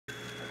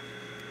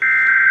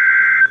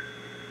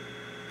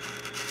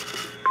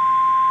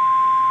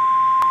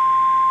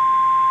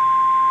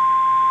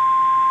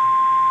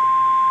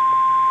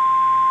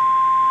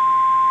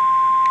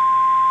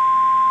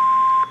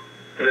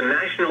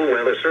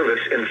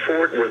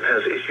Fort Worth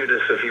has issued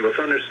a severe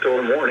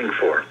thunderstorm warning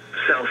for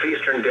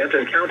southeastern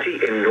Denton County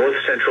in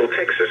north-central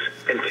Texas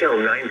until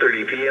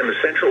 9:30 p.m.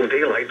 Central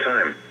Daylight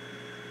Time.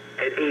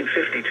 At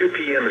 8:52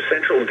 p.m.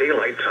 Central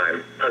Daylight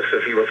Time, a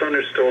severe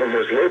thunderstorm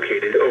was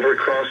located over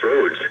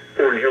Crossroads,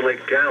 or near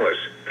Lake Dallas,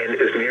 and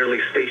is nearly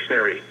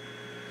stationary.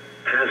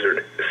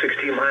 Hazard,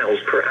 60 miles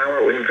per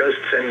hour wind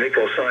gusts and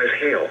nickel-size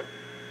hail.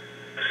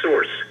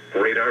 Source,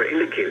 radar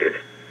indicated.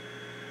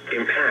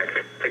 Impact,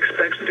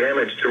 expects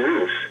damage to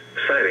roofs,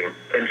 siding,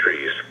 and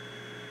trees.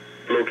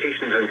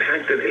 Locations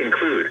impacted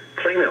include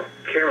Plano,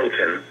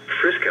 Carrollton,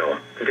 Frisco,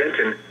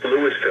 Denton,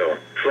 Louisville,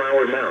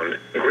 Flower Mound,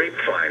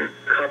 Grapevine,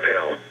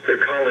 Coppell, The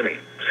Colony,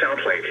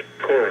 Southlake,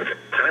 Corinth,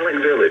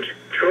 Highland Village,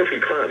 Trophy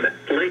Club,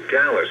 Lake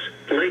Dallas,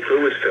 Lake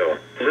Louisville,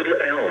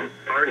 Little Elm,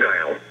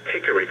 Argyle,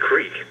 Hickory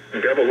Creek,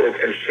 Double Oak,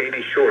 and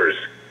Shady Shores.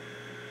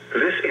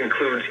 This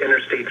includes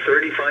Interstate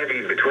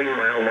 35E between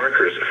mile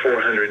markers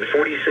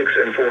 446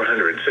 and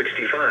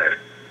 465.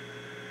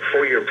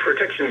 For your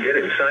protection, get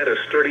inside a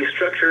sturdy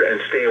structure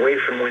and stay away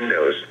from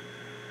windows.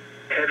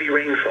 Heavy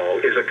rainfall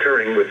is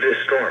occurring with this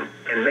storm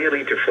and may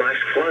lead to flash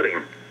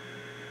flooding.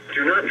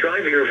 Do not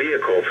drive your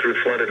vehicle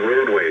through flooded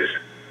roadways.